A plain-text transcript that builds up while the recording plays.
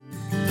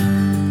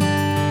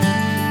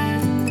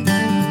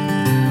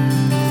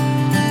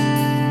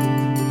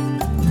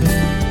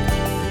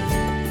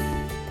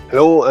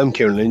Hello, I'm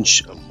Kieran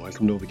Lynch and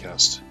welcome to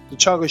Ovicast, the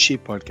Teagasc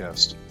Sheep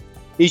podcast.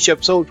 Each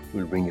episode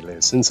will bring you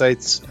latest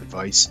insights,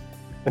 advice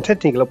and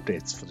technical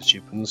updates for the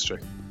sheep industry.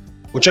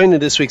 We're joined in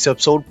this week's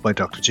episode by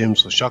Dr.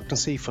 James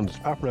O'Shaughnessy from the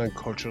Department of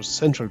Agriculture's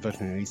Central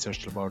Veterinary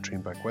Research Laboratory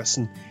in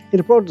Backweston in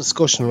a broad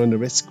discussion around the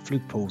risk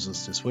fluke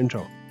poses this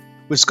winter.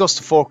 We discuss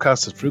the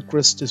forecasted fluke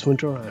risk this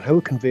winter and how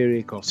it can vary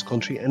across the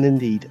country and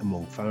indeed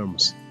among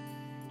farms.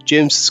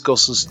 James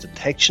discusses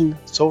detection,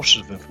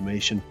 sources of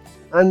information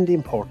and the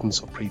importance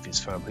of previous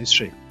farm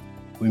history.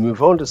 We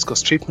move on to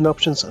discuss treatment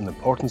options and the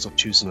importance of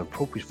choosing an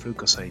appropriate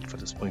fluticide for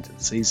this point of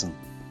the season.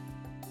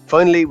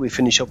 Finally, we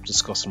finish up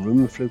discussing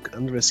rumen fluke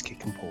and the risk it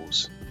can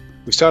pose.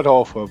 We start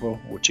off, however,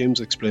 with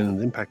James explaining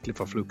the impact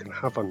liver fluke can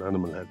have on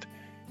animal health,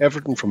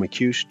 everything from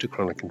acute to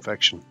chronic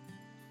infection.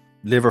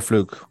 Liver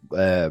fluke,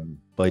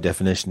 by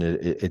definition,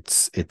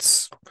 its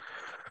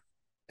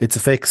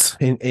effects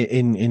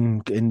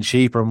in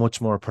sheep are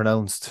much more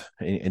pronounced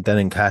than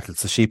in cattle.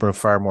 So sheep are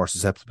far more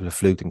susceptible to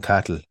fluke than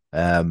cattle.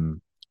 So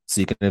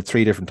you can have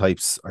three different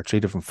types or three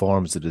different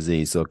forms of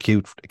disease. So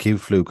acute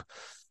fluke,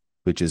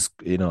 which is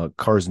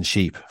occurs in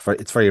sheep.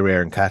 It's very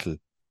rare in cattle.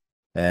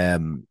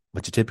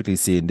 What you typically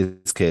see in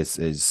this case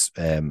is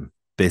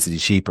basically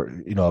sheep are,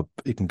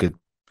 you can get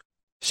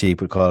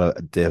sheep, we call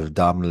it, they have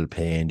abdominal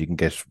pain. You can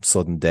get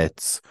sudden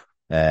deaths,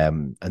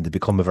 and they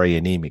become very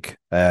anemic.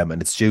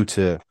 And it's due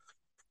to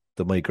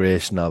the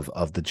migration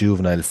of the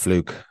juvenile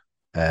fluke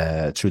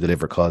through the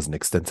liver, causing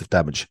extensive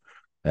damage.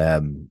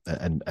 And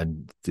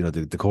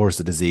the course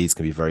of the disease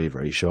can be very,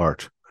 very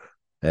short.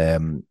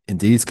 In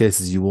these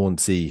cases, you won't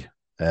see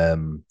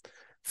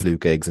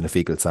fluke eggs in a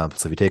fecal sample.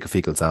 So if you take a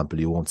fecal sample,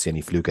 you won't see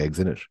any fluke eggs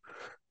in it.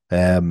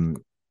 The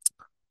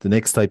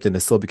next type then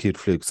is subacute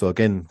fluke. So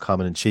again,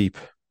 common in sheep,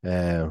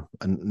 and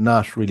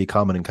not really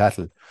common in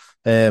cattle.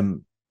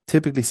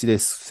 Typically see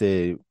this,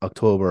 say,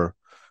 October,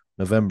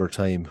 November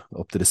time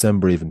up to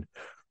December even.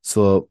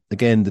 So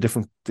again,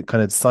 the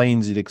kind of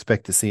signs you'd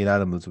expect to see in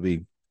animals would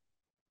be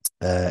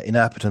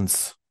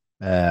inappetence.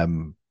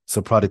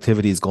 So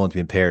productivity is going to be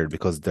impaired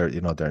because they're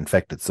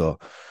infected. So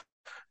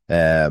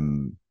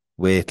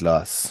weight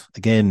loss.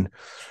 Again,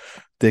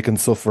 they can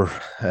suffer.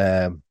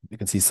 You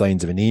can see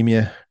signs of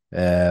anemia.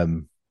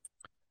 And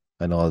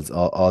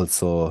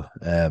also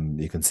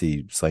you can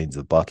see signs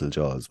of bottle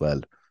jaw as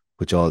well,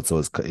 which also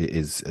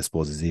is I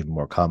suppose is even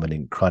more common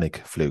in chronic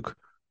fluke.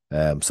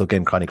 So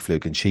again, chronic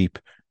fluke in sheep,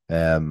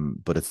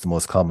 but it's the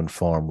most common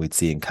form we'd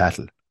see in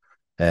cattle.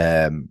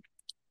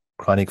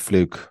 Chronic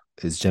fluke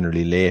is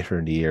generally later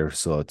in the year,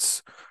 so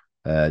it's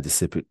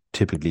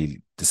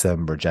typically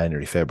December,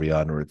 January, February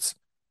onwards.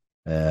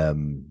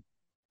 And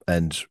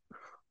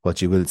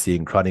what you will see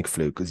in chronic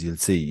fluke is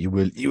you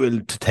will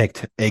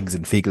detect eggs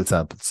in fecal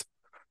samples.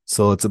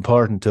 So it's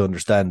important to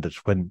understand that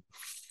when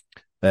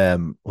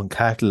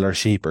cattle or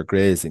sheep are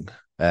grazing,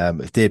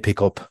 if they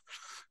pick up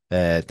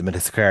the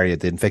metastachyria,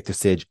 the infective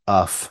stage,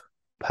 off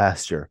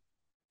pasture,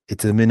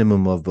 it's a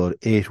minimum of about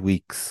 8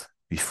 weeks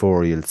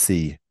before you'll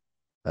see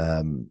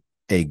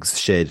eggs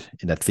shed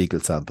in that fecal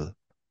sample.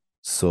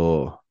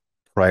 So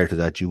prior to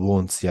that, you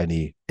won't see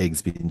any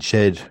eggs being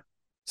shed.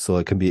 So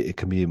it can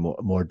be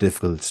more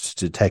difficult to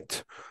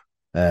detect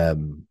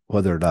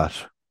whether or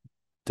not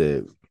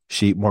the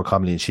sheep, more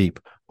commonly in sheep,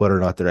 whether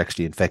or not they're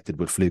actually infected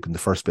with fluke in the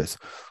first place.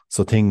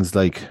 So things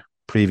like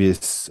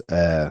previous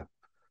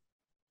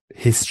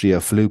history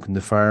of fluke in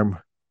the farm,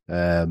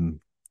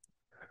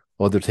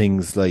 other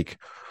things like,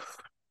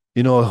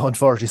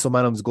 unfortunately some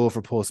animals go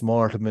for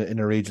post-mortem in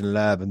a regional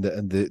lab and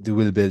they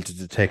will be able to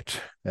detect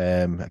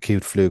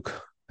acute fluke.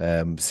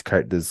 There's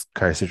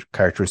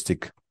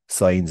characteristic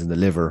signs in the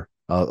liver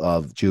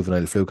of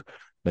juvenile fluke.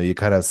 Now you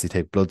can obviously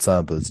take blood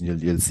samples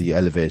and you'll see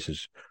elevated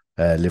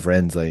liver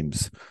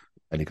enzymes,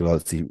 and you can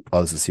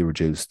also see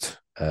reduced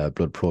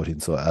blood protein,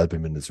 so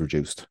albumin is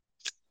reduced.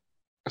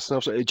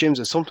 James,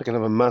 it's something can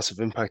have a massive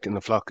impact in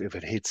the flock if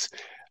it hits.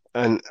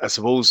 And I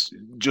suppose,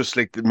 just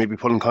like maybe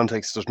put in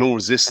context, there's no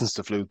resistance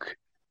to fluke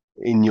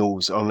in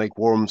ewes, unlike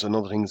worms and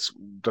other things.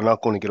 They're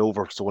not going to get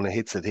over. So when it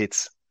hits, it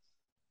hits.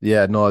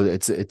 Yeah, no,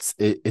 it's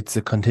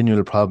a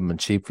continual problem in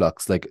sheep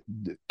flocks. Like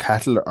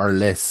cattle are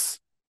less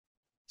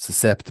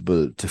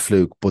susceptible to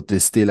fluke, but they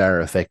still are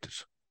affected.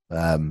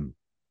 And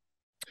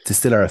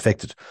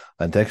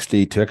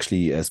to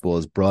actually, I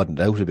suppose, broaden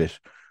it out a bit.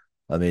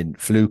 I mean,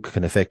 fluke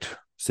can affect,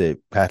 say,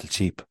 cattle,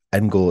 sheep,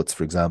 and goats,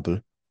 for example.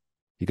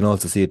 You can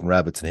also see it in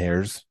rabbits and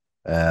hares.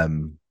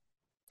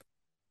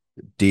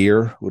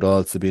 Deer would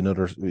also be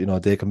another.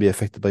 They can be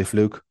affected by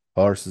fluke.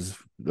 Horses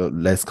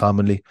less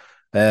commonly.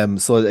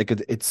 So like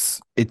it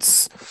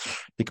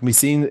can be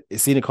seen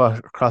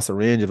across a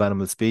range of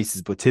animal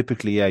species, but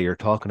typically, yeah, you're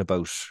talking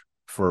about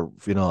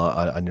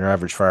on your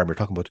average farm, you're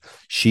talking about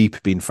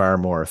sheep being far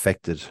more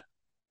affected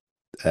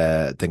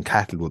than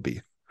cattle would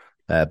be.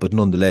 But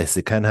nonetheless,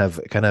 it can have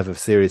a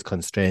serious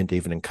constraint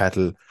even in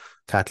cattle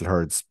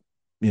herds,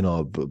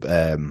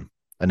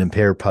 and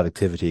impaired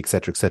productivity,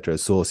 etc.,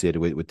 associated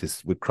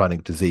with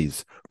chronic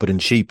disease. But in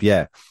sheep,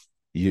 yeah,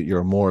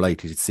 you're more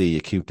likely to see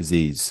acute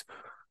disease,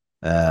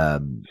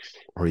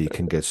 or you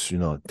can get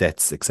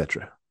deaths,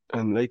 etc.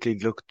 And likely,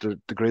 look, the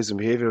grazing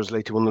behaviour is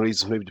likely one of the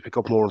reasons maybe to pick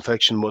up more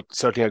infection, but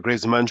certainly our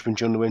grazing management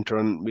during the winter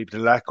and maybe the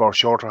lack or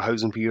shorter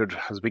housing period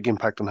has a big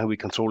impact on how we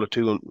control it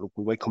too. And look,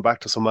 we might come back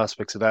to some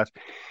aspects of that.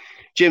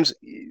 James,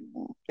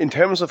 in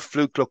terms of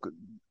fluke, look,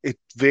 it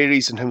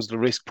varies in terms of the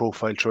risk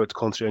profile throughout the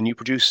country, and you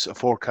produce a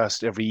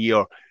forecast every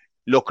year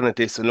looking at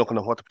this and looking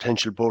at what the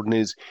potential burden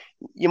is.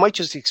 You might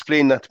just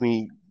explain that to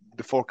me,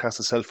 the forecast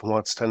itself and what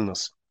it's telling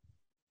us.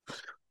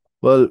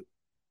 Well,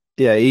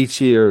 yeah, each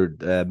year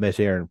Met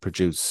Éireann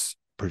produce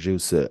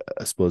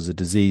I suppose a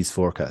disease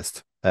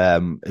forecast.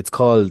 It's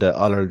called the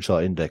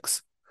Allairnshaw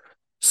Index.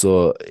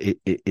 So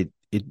it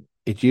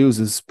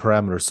uses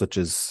parameters such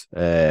as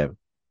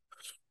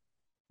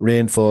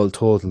rainfall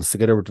totals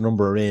together with the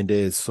number of rain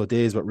days. So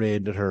days with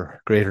rain that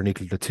are greater than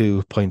equal to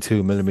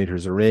 2.2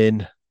 millimeters of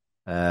rain,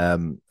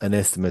 and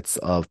estimates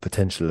of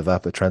potential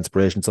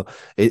evapotranspiration. So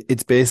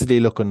it's basically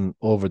looking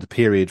over the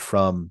period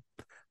from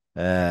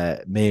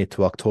May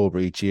to October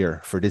each year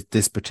for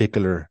this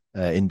particular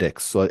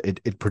index. So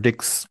it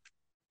predicts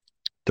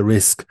the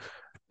risk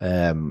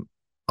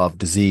of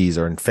disease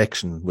or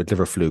infection with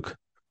liver fluke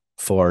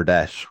for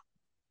that.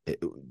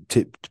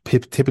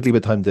 Typically, by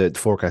the time the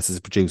forecast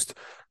is produced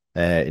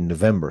in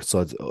November,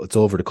 so it's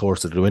over the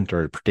course of the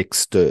winter. It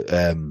predicts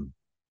the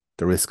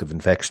risk of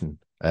infection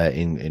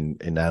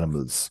in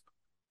animals,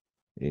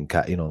 in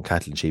cattle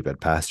and sheep at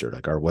pasture,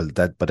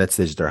 but that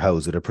stage they're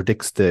housed. It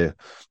predicts the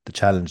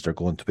challenge they're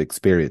going to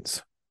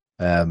experience.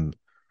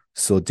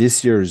 So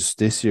this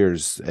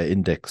year's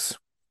index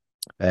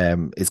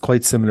is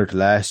quite similar to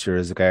last year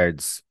as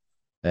regards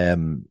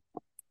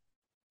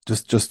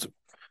just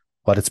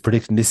what it's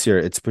predicting this year.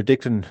 It's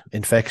predicting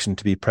infection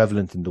to be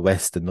prevalent in the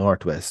west and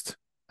northwest,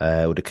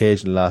 with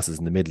occasional losses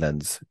in the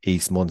Midlands,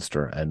 East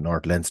Munster, and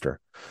North Leinster.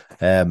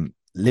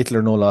 Little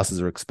or no losses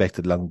are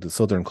expected along the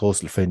southern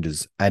coastal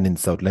fringes and in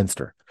South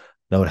Leinster.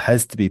 Now, it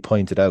has to be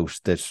pointed out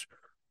that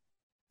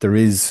there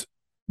is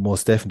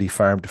most definitely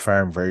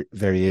farm-to-farm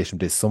variation.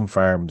 There's some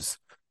farms,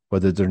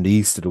 whether they're in the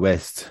east or the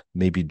west,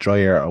 may be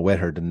drier or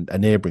wetter than a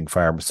neighbouring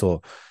farm.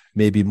 So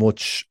maybe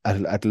much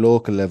at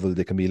local level,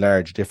 there can be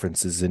large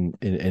differences in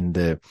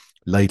the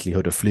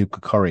likelihood of fluke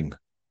occurring.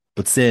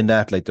 But saying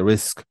that, like, the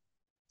risk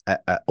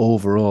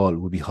overall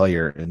would be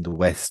higher in the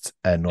west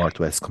and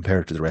northwest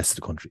compared to the rest of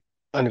the country.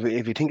 And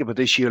if you think about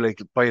this year, like,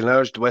 by and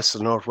large, the west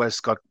and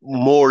northwest got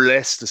more or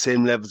less the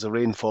same levels of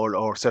rainfall,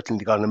 or certainly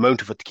they got an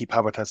amount of it to keep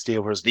habitats there,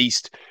 whereas the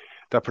east,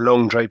 that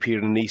prolonged dry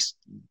period in the east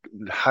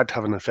had to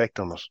have an effect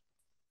on it.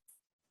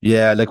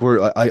 Yeah, like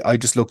I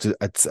just looked at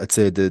I'd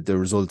say the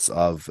results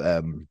of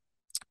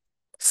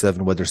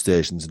 7 weather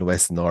stations in the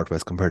west and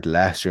northwest compared to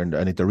last year, and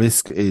I think the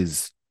risk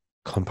is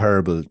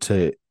comparable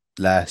to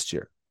last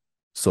year.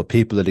 So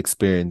people that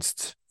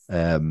experienced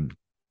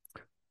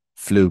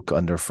fluke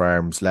on their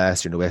farms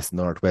last year in the west and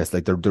northwest,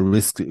 like the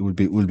risk will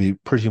be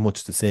pretty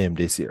much the same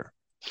this year.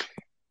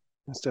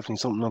 It's definitely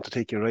something not to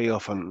take your eye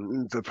off,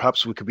 and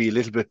perhaps we could be a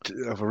little bit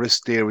of a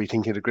risk there. We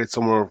think the great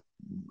summer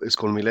is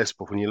going to be less,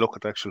 but when you look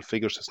at the actual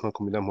figures, it's not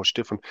going to be that much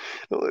different.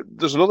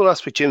 There's another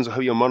aspect, James, of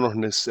how you're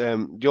monitoring this.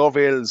 The Orr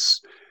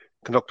Vales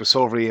conduct a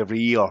survey every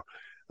year.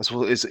 I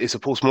suppose it's a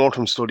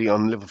post-mortem study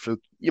on liver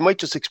fluke. You might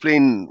just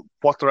explain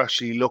what they're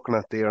actually looking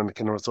at there and the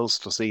kind of results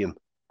they're seeing.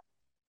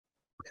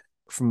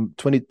 From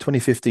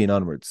 2015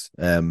 onwards,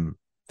 the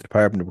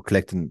department were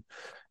collecting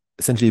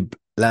essentially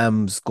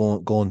lambs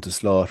going to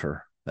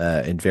slaughter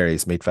in the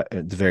various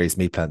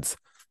meat plants.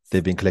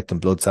 They've been collecting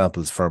blood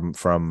samples from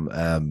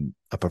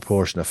a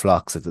proportion of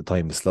flocks at the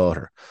time of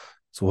slaughter.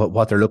 So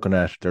what they're looking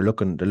at, they're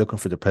looking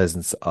for the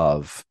presence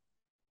of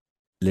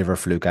liver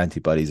fluke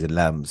antibodies in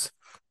lambs.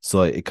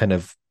 So it kind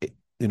of,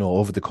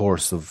 over the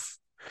course of,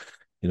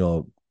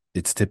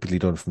 it's typically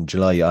done from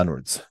July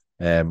onwards.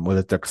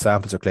 Well, their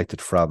samples are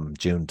collected from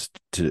June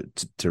to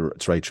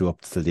right through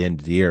up to the end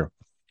of the year,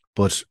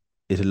 but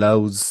it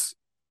allows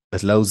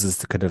us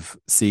to kind of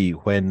see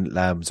when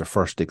lambs are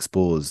first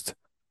exposed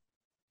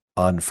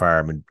on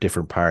farm in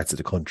different parts of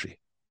the country.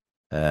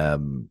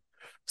 So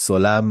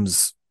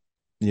lambs,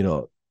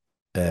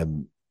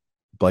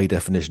 by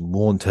definition,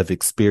 won't have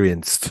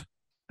experienced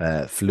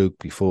fluke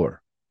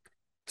before.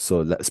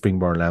 So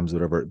springborn lambs,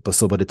 whatever. But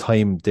so by the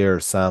time they're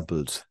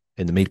sampled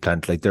in the meat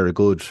plant, like, they're a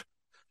good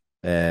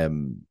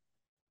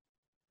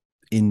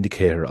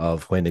indicator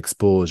of when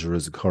exposure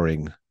is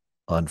occurring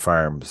on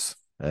farms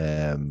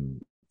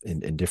in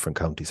different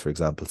counties, for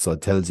example. So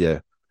it tells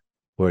you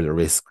where the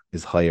risk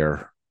is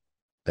higher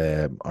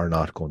or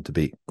not going to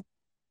be.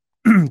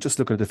 Just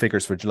looking at the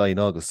figures for July and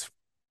August.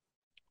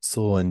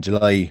 So in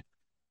July,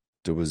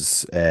 there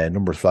was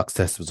number of flocks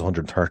tested was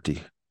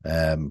 130,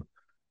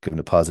 given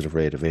a positive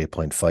rate of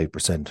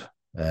 8.5%.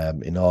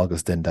 In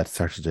August, then that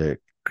started to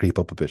creep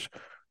up a bit,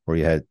 where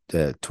you had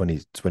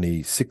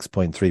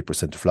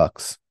 26.3% of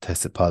flocks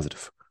tested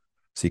positive.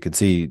 So you can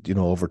see,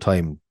 over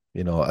time,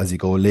 as you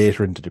go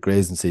later into the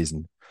grazing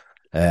season,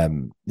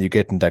 you're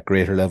getting that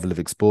greater level of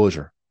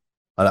exposure.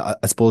 And I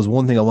suppose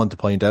one thing I want to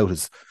point out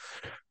is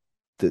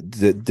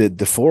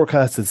the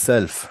forecast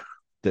itself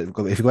if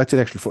you go back to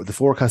the actual the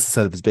forecast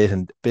itself is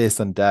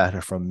based on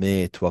data from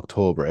May to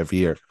October every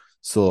year.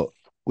 So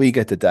we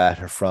get the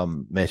data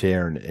from Met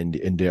Éireann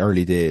in the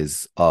early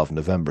days of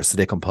November. So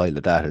they compile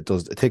the data.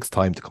 It takes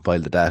time to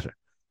compile the data,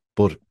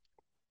 but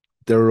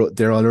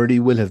there already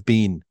will have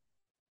been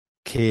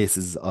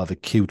cases of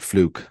acute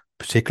fluke,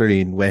 particularly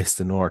in west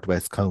and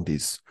northwest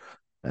counties.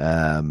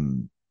 I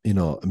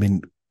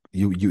mean,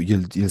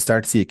 you'll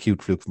start to see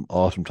acute fluke from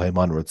autumn time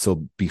onwards.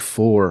 So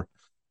before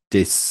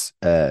this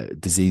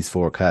disease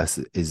forecast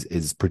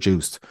is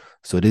produced,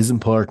 so it is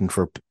important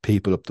for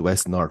people up the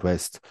west and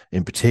northwest,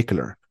 in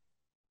particular,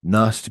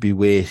 not to be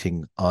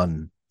waiting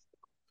on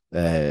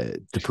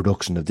the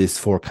production of this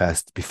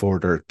forecast before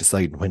they're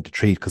deciding when to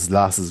treat, because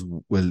losses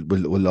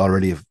will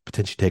already have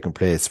potentially taken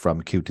place from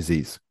acute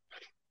disease.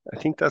 I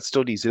think that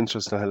study is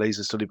interesting, the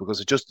ELISA study, because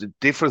it's just the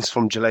difference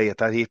from July at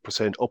that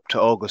 8% up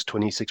to August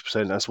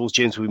 26%. I suppose,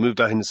 James, we moved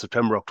that into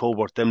September,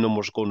 October, them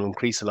numbers are going to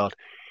increase a lot.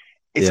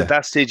 It's at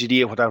that stage of the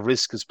year where that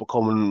risk is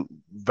becoming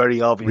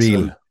very obvious.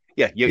 Real.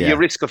 Your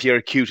risk of your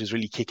acute is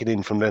really kicking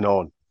in from then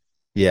on.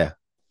 Yeah.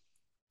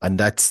 And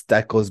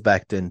that goes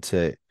back then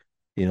to,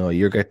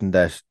 you're getting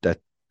that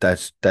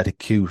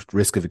acute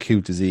risk of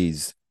acute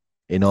disease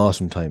in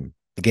autumn time,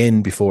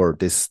 again before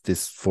this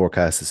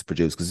forecast is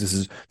produced,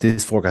 because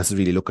this forecast is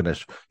really looking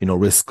at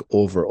risk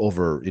over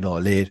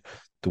late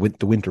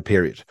the winter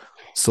period.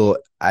 So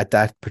at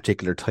that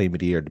particular time of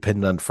the year,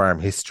 depending on farm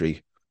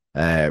history,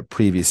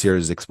 previous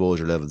years'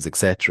 exposure levels,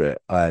 etc.,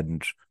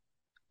 and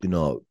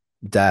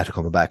data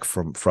coming back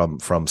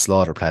from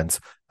slaughter plants,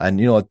 and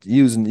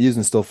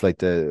using stuff like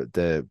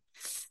the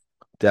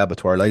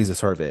abattoir ELISA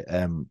survey,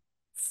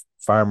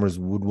 farmers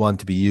would want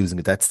to be using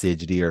at that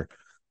stage of the year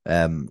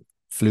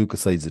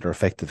flukicides that are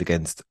effective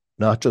against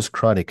not just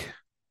chronic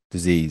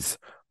disease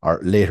or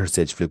later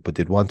stage fluke, but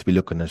they'd want to be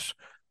looking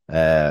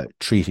at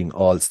treating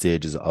all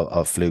stages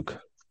of fluke,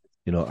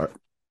 or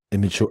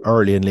immature,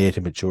 early and late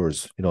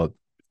immatures,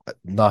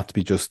 not to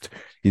be just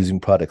using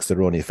products that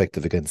are only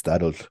effective against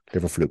adult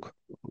liver fluke.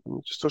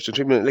 Just touch on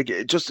treatment, like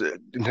just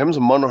in terms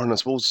of monitoring, I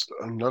suppose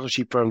a lot of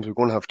sheep farms are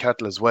going to have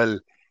cattle as well,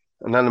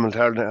 and Animal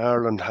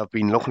Ireland have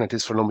been looking at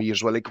this for a number of years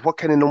as well. Like, what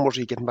kind of numbers are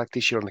you getting back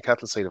this year on the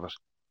cattle side of it?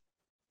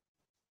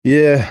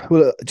 Yeah,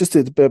 well, just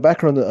a bit of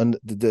background on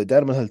the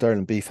Animal Health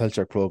Ireland Beef Health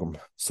Check Programme.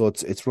 So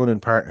it's run in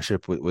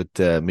partnership with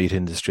Meat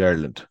Industry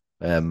Ireland.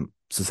 So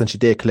essentially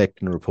they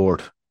collect and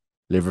report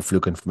liver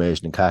fluke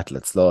information in cattle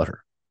at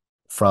slaughter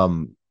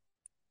from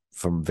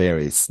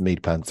various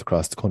meat plants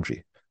across the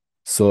country.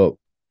 So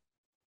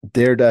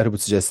their data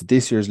would suggest that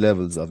this year's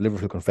levels of liver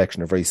fluke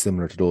infection are very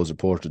similar to those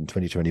reported in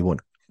 2021.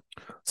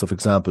 So, for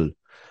example,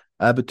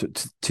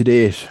 to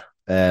date,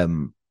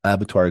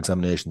 abattoir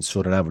examinations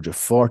showed an average of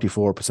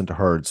 44% of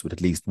herds with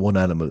at least one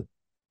animal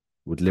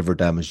with liver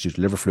damage due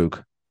to liver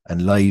fluke,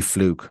 and live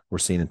fluke were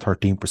seen in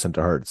 13% of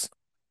herds.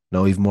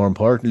 Now, even more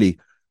importantly,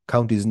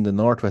 counties in the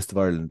northwest of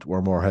Ireland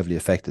were more heavily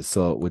affected.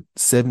 So, with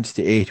 70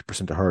 to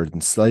 80% of herds in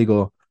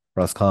Sligo,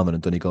 Roscommon,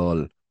 and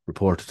Donegal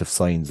reported to have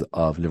signs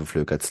of liver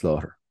fluke at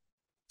slaughter.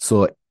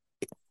 So,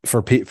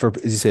 for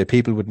as you say,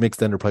 people with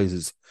mixed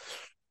enterprises,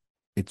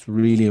 it's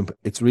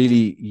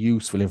really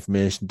useful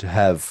information to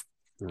have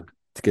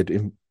to get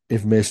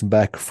information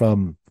back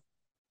from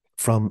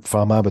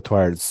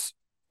abattoirs,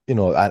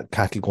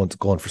 cattle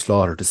going for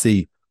slaughter, to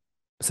see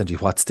essentially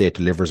what state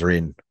the livers are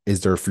in.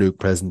 Is there fluke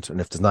present?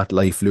 And if there's not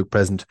live fluke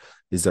present,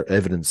 is there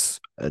evidence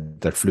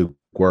that fluke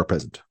were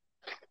present?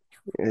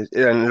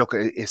 And look,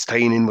 it's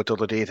tying in with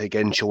other data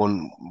again,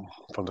 showing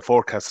from the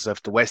forecasts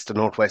that the west and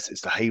northwest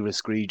is the high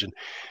risk region.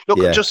 Look,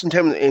 just in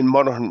terms in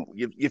monitoring,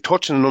 you've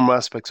touched on a number of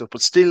aspects of it,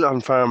 but still on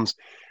farms,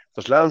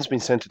 there's lambs being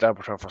sent to the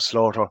abattoir for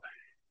slaughter.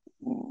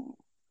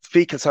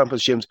 Fecal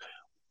samples, James.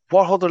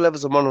 What other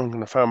levels of monitoring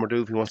can a farmer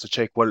do if he wants to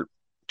check, well,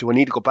 do I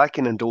need to go back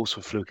in and dose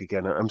with fluke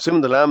again? I'm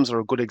assuming the lambs are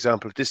a good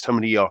example at this time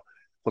of the year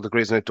for the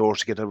grazing outdoors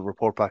to get a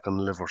report back on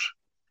the livers.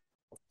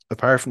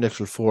 Apart from the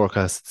actual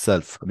forecast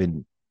itself, I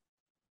mean,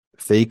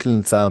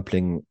 fecal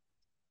sampling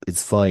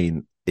is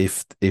fine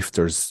if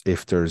there's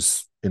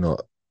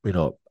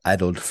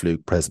adult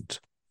fluke present.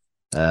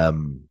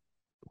 When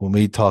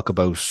we talk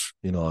about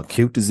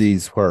acute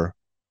disease where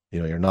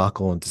you're not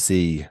going to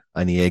see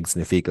any eggs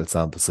in a fecal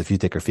sample, so if you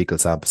take a fecal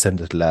sample,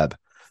 send it to the lab,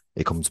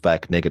 it comes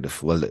back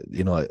negative. Well,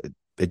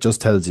 it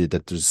just tells you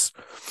that there's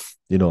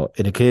in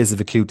a case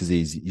of acute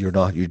disease,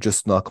 you're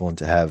just not going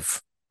to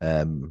have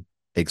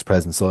eggs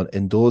present. So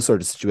in those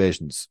sort of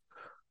situations,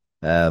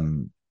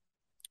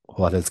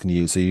 what else can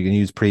you use? So you can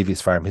use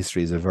previous farm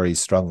history as a very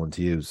strong one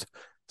to use.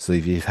 So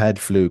if you've had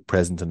fluke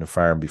present on a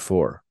farm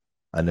before,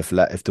 and if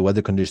the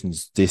weather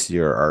conditions this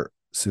year are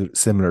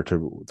similar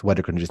to the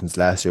weather conditions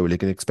last year, well, you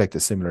can expect a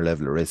similar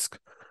level of risk.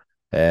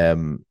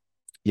 You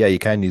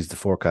can use the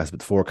forecast, but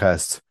the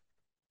forecast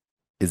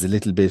is a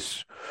little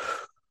bit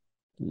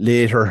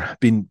later,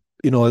 been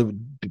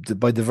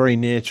by the very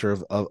nature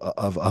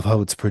of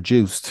how it's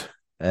produced.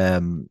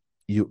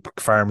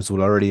 Farms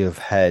will already have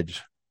had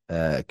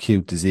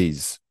acute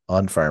disease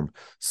on farm.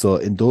 So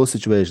in those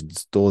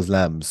situations, those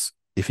lambs,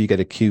 if you get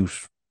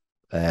acute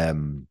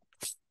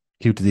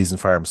acute disease in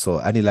farms. So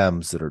any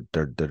lambs that are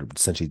they're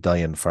essentially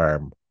dying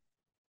farm,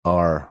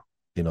 or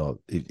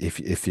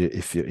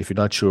if you're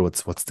not sure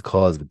what's the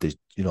cause, but they,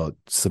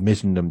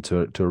 submitting them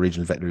to a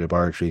regional veterinary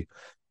laboratory,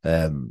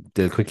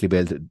 they'll quickly be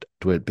able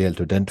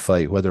to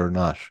identify whether or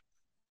not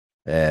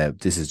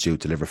this is due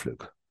to liver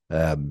fluke.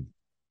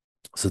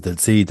 So they'll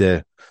see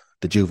the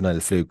juvenile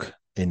fluke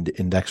in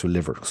the actual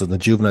liver. So the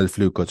juvenile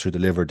fluke goes through the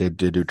liver, they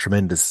do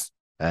tremendous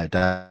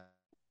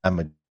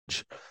damage,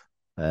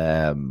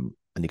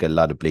 and you get a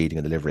lot of bleeding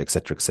in the liver,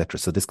 etc., etc.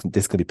 So this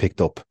can be picked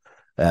up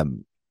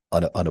on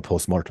a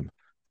post-mortem.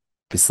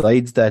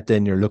 Besides that,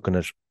 then you're looking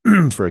at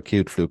for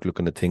acute fluke,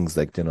 looking at things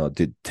like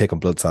taking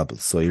blood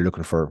samples. So you're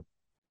looking for,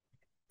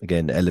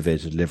 again,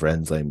 elevated liver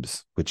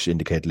enzymes, which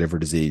indicate liver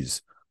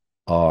disease,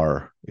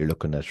 or you're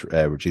looking at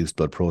reduced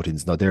blood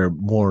proteins. Now they're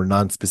more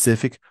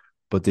non-specific,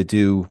 but they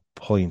will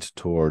point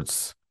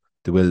towards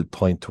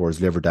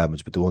liver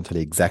damage, but they won't tell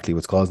you exactly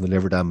what's causing the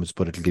liver damage,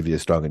 but it'll give you a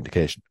strong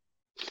indication.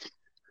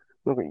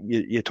 Okay,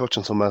 you touched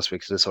on some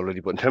aspects of this already,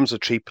 but in terms of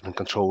treatment and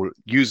control,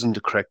 using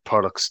the correct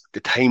products, the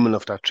timing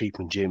of that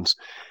treatment, James,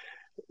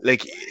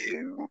 like,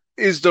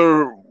 is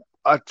there,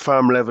 at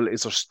farm level,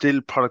 is there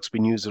still products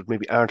being used that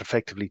maybe aren't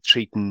effectively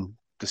treating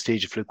the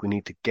stage of fluke we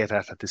need to get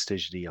at this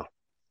stage of the year?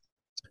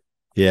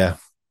 Yeah.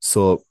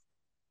 So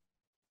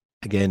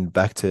again,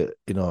 back to,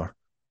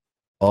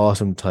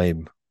 autumn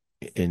time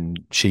in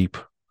sheep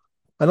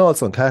and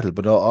also on cattle,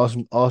 but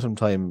autumn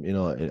time,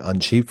 on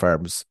sheep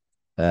farms,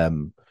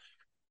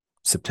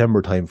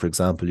 September time, for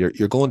example,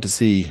 you're going to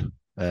see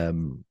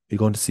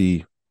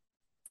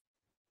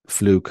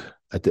fluke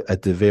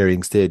at the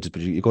varying stages,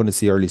 but you're going to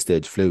see early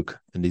stage fluke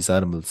in these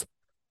animals.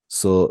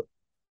 So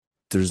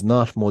there's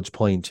not much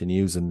point in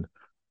using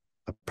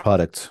a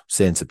product,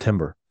 say in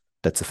September,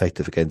 that's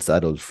effective against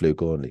adult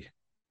fluke only,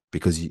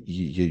 because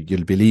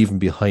you'll be leaving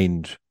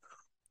behind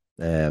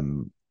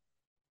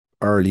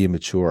early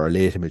immature or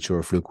late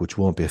immature fluke, which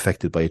won't be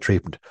affected by a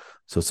treatment.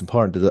 So it's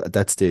important at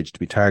that stage to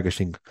be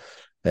targeting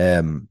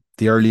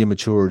the early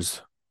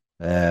immatures,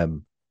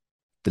 the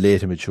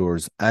late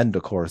immatures, and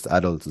of course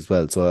adults as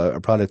well. So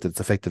a product that's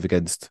effective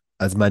against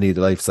as many of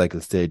the life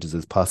cycle stages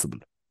as possible.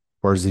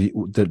 Whereas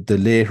the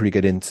later you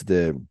get into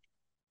the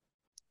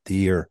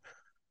year,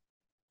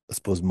 I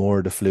suppose more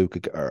of the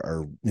fluke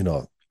or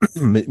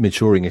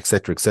maturing,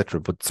 etc., etc.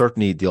 But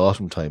certainly the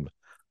autumn time,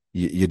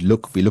 you'd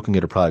be looking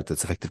at a product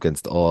that's effective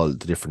against all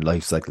the different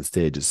life cycle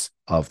stages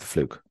of the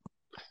fluke.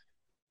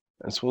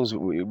 I suppose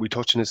we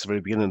touched on this at the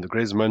very beginning. The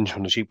grazing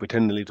management of sheep, we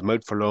tend to leave them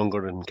out for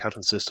longer in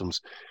cattle systems.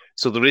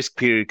 So the risk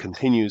period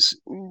continues.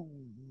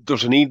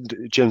 There's a need,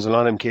 James, in a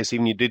lot of them cases,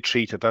 even you did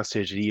treat at that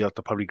stage of the year,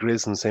 to probably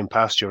graze in the same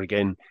pasture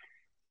again.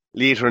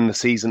 Later in the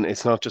season,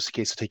 it's not just a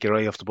case of take your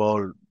eye off the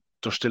ball.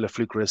 There's still a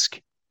fluke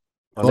risk.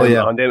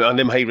 On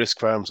them high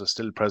risk farms is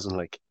still present,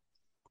 like.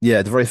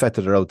 Yeah, the very fact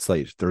that they're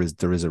outside, there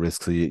is a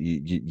risk. So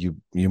you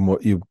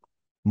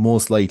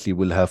most likely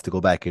will have to go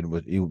back in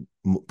with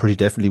pretty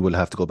definitely will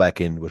have to go back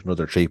in with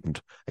another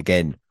treatment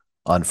again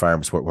on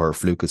farms where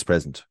fluke is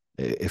present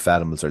if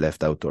animals are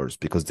left outdoors,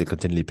 because they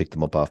continually pick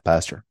them up off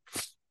pasture.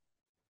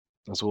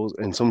 I suppose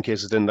in some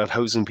cases then that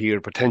housing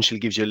period potentially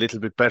gives you a little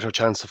bit better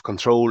chance of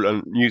control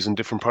and using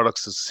different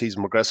products as the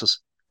season progresses.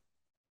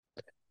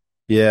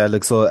 Yeah,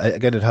 like, so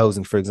again, at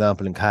housing, for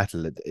example, in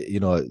cattle,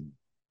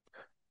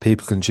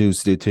 people can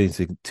choose to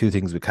do two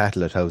things with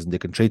cattle at housing. They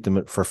can treat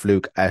them for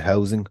fluke at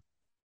housing,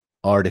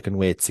 or they can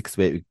wait 6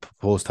 to 8 weeks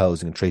post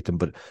housing and treat them.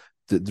 But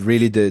this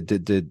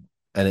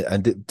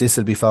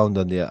will be found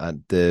on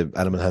the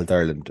Animal Health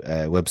Ireland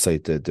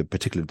website,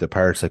 particularly the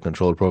parasite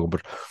control program.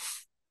 But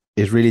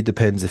it really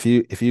depends. If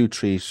you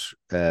treat,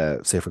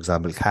 say for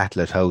example,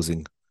 cattle at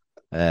housing,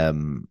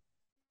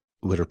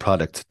 with a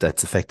product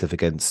that's effective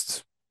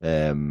against,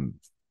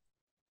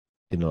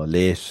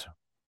 late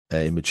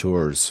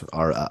immatures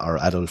or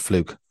adult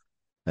fluke,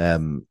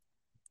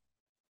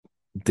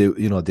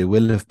 they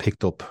will have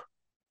picked up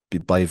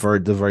by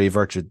the very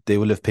virtue, they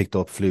will have picked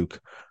up fluke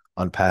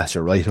on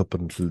pasture right up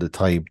until the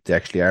time they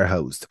actually are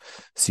housed.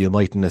 So you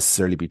mightn't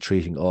necessarily be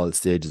treating all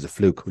stages of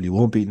fluke. Well, you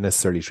won't be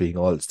necessarily treating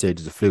all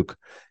stages of fluke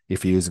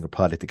if you're using a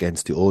product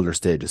against the older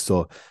stages.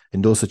 So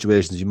in those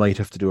situations, you might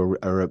have to do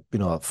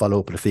a follow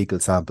up with a fecal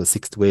sample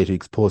 6 to 8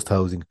 weeks post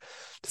housing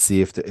to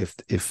see if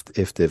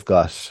they've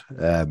got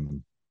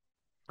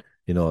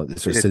if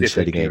they're still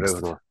shedding eggs.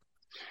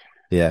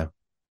 Yeah.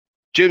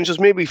 James, just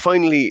maybe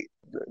finally,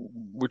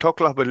 we talked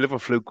a lot about liver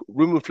fluke.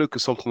 Rumen fluke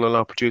is something a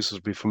lot of producers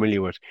will be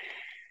familiar with.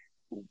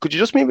 Could you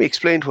just maybe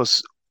explain to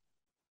us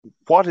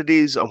what it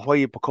is and why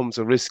it becomes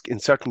a risk in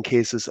certain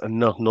cases and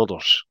not in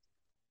others?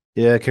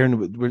 Yeah,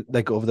 Kieran, we're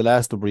like over the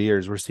last number of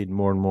years, we're seeing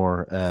more and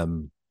more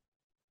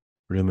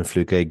rumen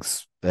fluke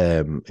eggs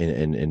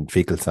in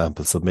fecal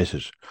samples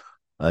submitted,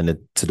 and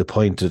to the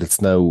point that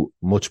it's now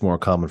much more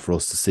common for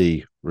us to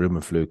see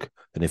rumen fluke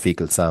in a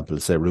fecal sample,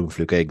 say rumen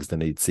fluke eggs,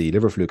 than you'd see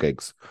liver fluke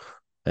eggs.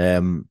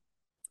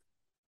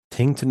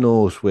 Thing to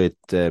note with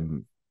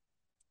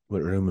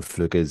rumen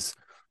fluke is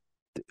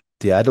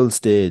the adult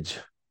stage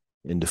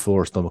in the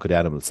forestomach of the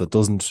animal, so it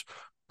doesn't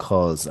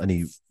cause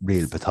any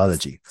real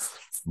pathology.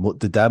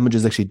 the damage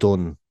is actually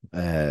done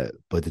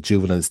by the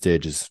juvenile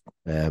stages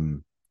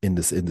in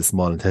the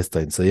small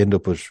intestine. So you end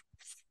up with,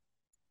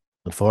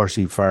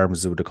 unfortunately,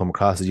 farms that would come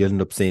across it, you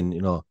end up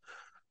seeing,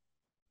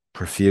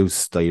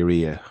 profuse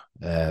diarrhea,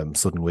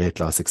 sudden weight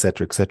loss,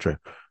 etc., etc.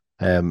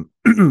 And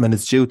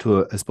it's due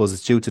to, I suppose,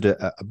 it's due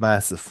to a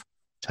massive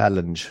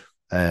challenge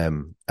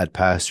at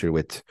pasture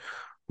with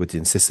the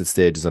insisted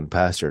stages on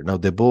pasture. Now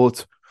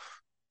both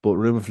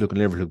Rumenfluke and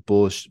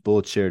Liverfluke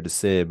both share the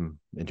same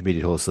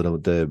intermediate host, so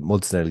the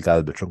multicentennial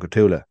Galba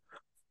truncatula.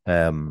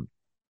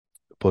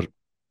 But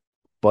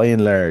by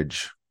and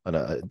large,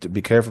 and to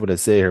be careful what I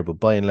say here, but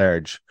by and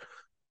large,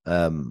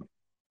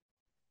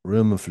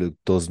 Rumenfluke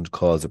doesn't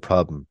cause a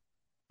problem.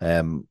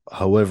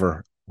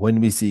 However, when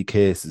we see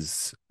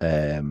cases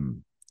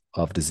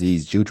of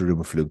disease due to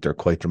Rumenfluke, they're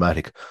quite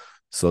dramatic.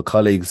 So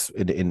colleagues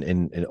in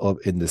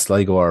the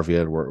Sligo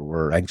RVL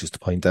were anxious to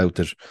point out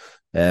that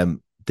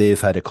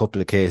they've had a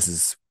couple of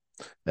cases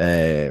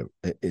in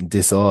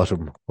this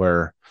autumn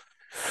where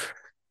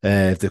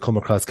if they come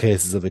across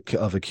cases of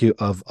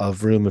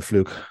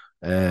Rumenfluke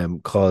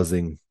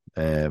causing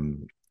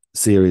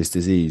serious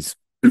disease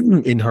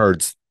in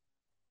herds.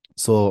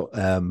 So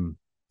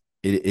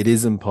it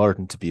is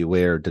important to be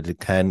aware that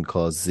it can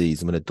cause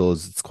disease. When it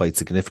does, it's quite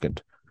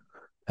significant.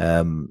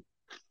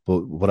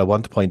 But what I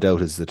want to point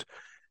out is that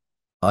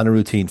on a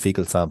routine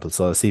fecal sample,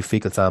 so I see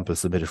fecal samples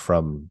submitted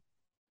from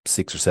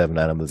 6 or 7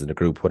 animals in a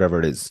group, whatever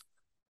it is.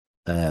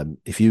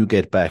 If you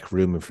get back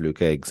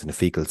Rumenfluke eggs in a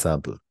fecal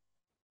sample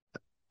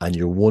and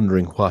you're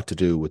wondering what to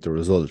do with the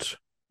result,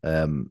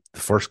 the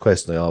first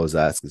question I always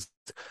ask is,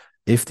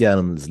 if the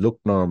animals look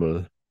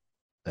normal,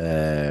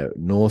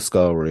 no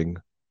scouring,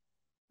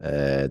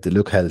 they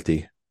look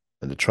healthy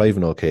and they're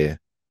thriving okay,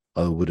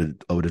 I would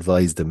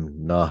advise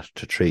them not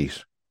to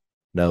treat.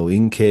 Now,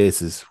 in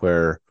cases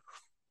where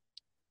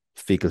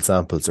fecal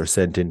samples are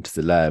sent into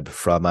the lab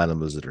from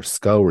animals that are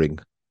scouring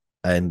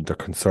and they're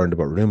concerned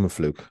about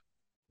Rumenfluke,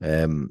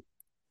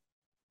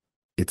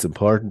 it's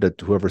important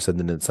that whoever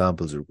sending in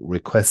samples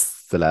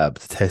requests the lab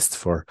to test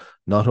for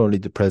not only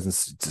the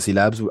presence. See,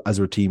 labs as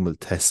a routine will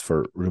test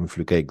for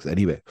Rumenfluke eggs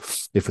anyway,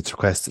 if it's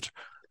requested.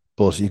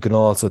 But you can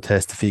also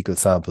test the fecal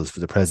samples for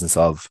the presence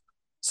of,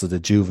 so the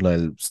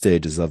juvenile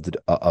stages of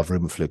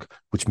Rumenfluke,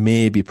 which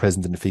may be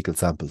present in the fecal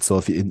sample. So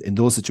if you, in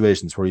those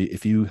situations where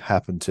if you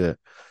happen to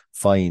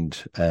find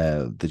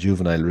the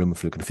juvenile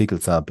Rumenfluke in a fecal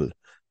sample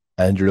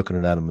and you're looking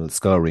at animal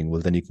scouring,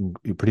 well, then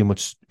you pretty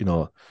much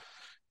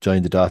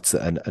join the dots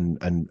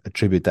and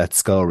attribute that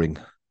scouring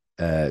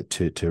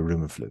to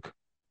Rumenfluke.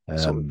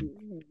 So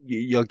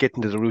you're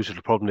getting to the root of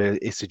the problem there.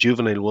 It's the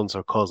juvenile ones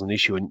are causing an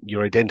issue, and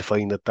you're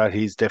identifying that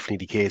is definitely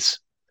the case,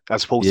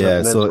 as opposed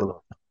to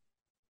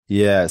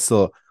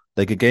so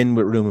like again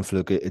with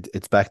Rumenfluke,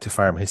 it's back to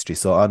farm history.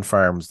 So on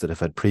farms that have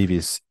had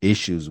previous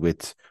issues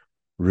with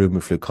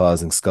Rumenfluke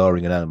causing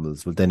scouring in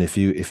animals, well, then if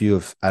you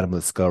have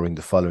animals scouring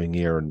the following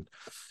year and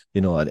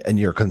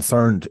you're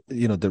concerned,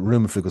 the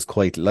Rumenfluke is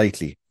quite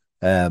likely,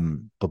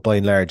 but by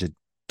and large it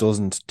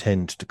doesn't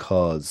tend to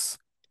cause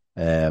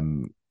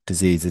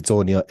disease.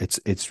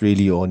 It's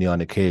really only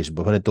on occasion,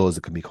 but when it does,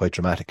 it can be quite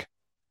dramatic.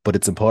 But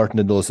it's important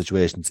in those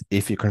situations,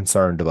 if you're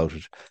concerned about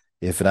it,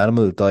 if an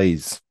animal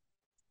dies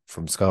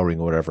from scouring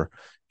or whatever,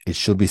 it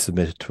should be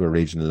submitted to a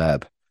regional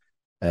lab.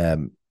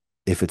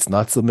 If it's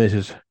not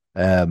submitted,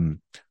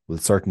 well,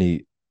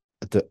 certainly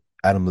the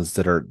animals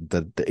that are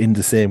in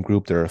the same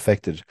group that are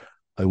affected,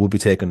 I would be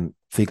taking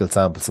fecal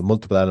samples of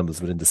multiple animals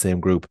within the same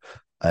group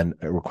and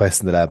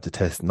requesting the lab to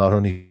test not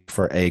only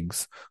for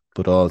eggs,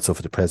 but also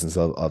for the presence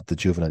of the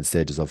juvenile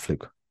stages of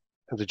fluke.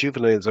 And the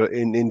juveniles are,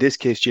 in this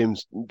case,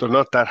 James, they're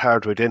not that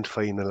hard to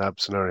identify in a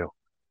lab scenario.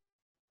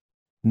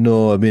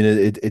 No, I mean,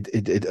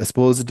 I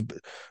suppose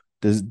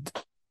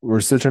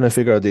we're still trying to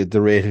figure out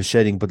the rate of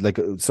shedding, but like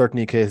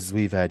certainly cases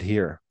we've had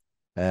here,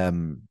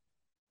 sometimes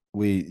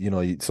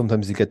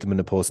you get them in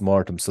a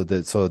post-mortem, so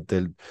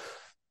they'll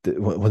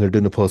when they're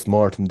doing a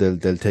post-mortem,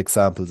 they'll take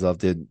samples of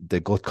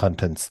the gut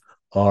contents,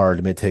 or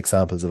they may take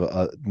samples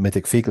of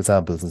fecal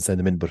samples and send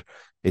them in. But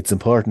it's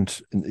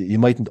important. You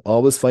mightn't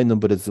always find them,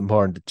 but it's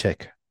important to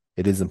check.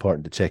 It is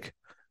important to check.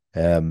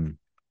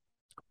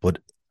 But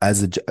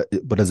as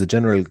a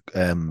general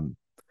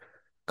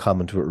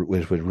comment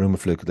with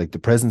Rumenfluke, like the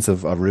presence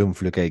of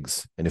Rumenfluke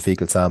eggs in a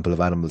fecal sample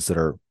of animals that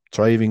are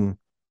thriving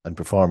and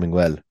performing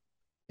well,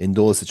 in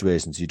those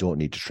situations you don't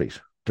need to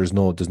treat. There's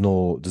no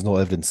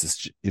evidence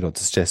to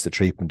suggest the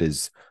treatment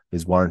is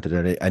warranted,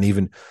 and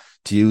even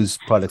to use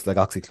products like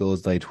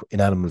oxyclotinide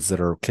in animals that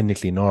are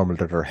clinically normal,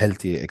 that are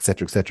healthy,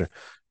 etc.,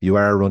 you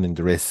are running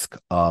the risk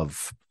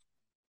of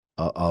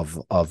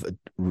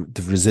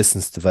the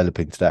resistance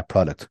developing to that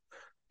product.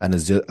 And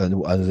as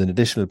an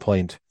additional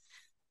point,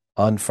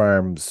 on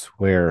farms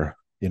where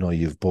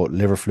you've both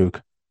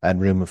Liverfluke and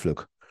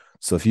Rumenfluke,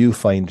 so if you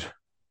find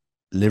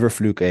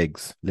Liverfluke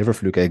eggs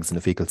in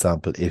a fecal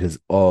sample, it is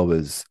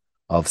always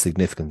of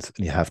significance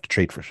and you have to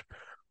treat for it.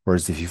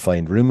 Whereas if you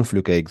find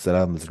Rumenfluke eggs that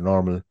animals are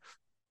normal,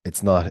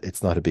 it's not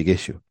a big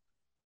issue.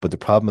 But the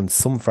problem in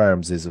some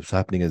farms is what's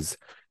happening is,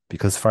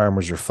 because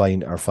farmers are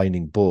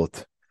finding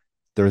both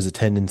there is a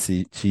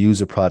tendency to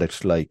use a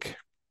product like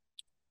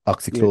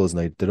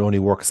oxyclosinide that only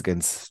works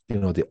against,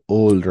 the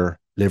older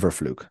liver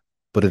fluke,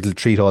 but it'll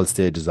treat all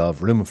stages of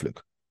pneumofluke.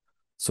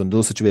 So in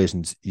those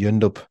situations, you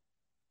end up,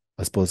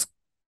 I suppose,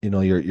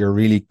 you're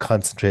really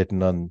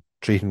concentrating on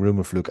treating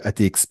pneumofluke at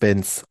the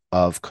expense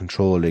of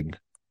controlling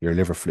your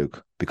liver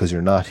fluke, because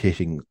you're not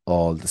hitting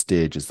all the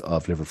stages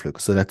of liver fluke.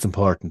 So that's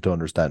important to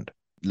understand.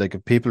 Like,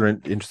 if people are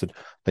interested,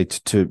 like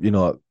to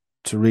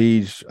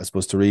read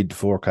the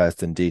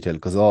forecast in detail,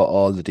 because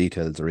all the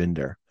details are in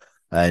there.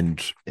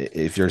 And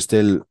if you're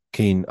still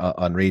keen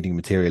on reading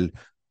material,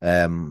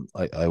 I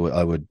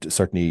would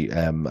certainly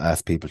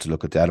ask people to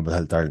look at the Animal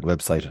Health Ireland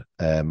website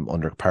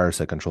under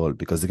parasite control,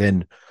 because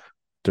again,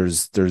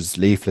 there's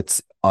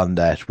leaflets on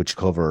that which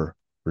cover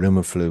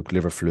pneumofluke,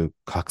 liver fluke,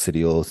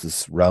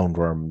 coccidiosis,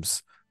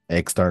 roundworms,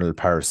 external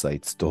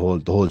parasites, the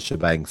whole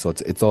shebang. So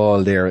it's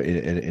all there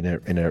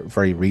in a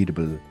very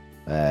readable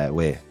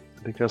way.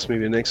 I think that's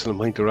maybe an excellent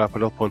point to wrap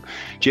it up on.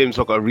 James,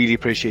 look, I really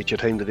appreciate your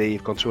time today.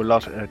 You've gone through a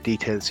lot of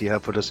details you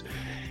have for us.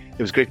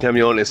 It was great to have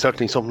you on. It's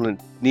certainly something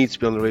that needs to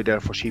be on the radar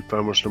for sheep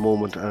farmers at the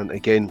moment. And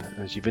again,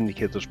 as you've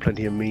indicated, there's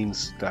plenty of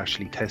means to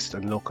actually test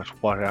and look at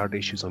what are the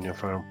issues on your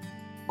farm.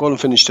 Going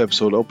to finish the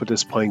episode up at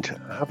this point.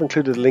 I have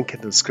included a link in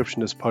the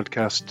description of this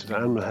podcast to the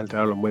Animal Health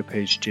Ireland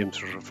webpage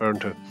James was referring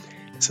to.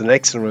 It's an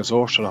excellent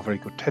resource with very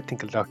good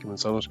technical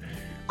documents on it,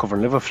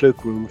 covering liver fluke,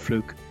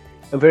 pneumofluke,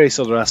 and various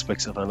other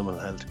aspects of animal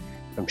health.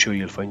 I'm sure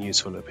you'll find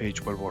useful a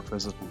page well worth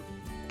visiting.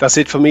 That's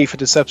it for me for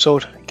this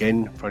episode.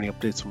 Again, for any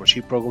updates from our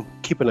sheep programme,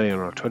 keep an eye on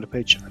our Twitter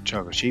page at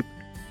Teagasc Sheep.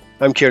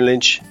 I'm Kieran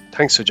Lynch.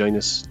 Thanks for joining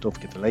us. Don't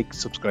forget to like,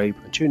 subscribe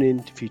and tune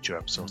in to future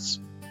episodes.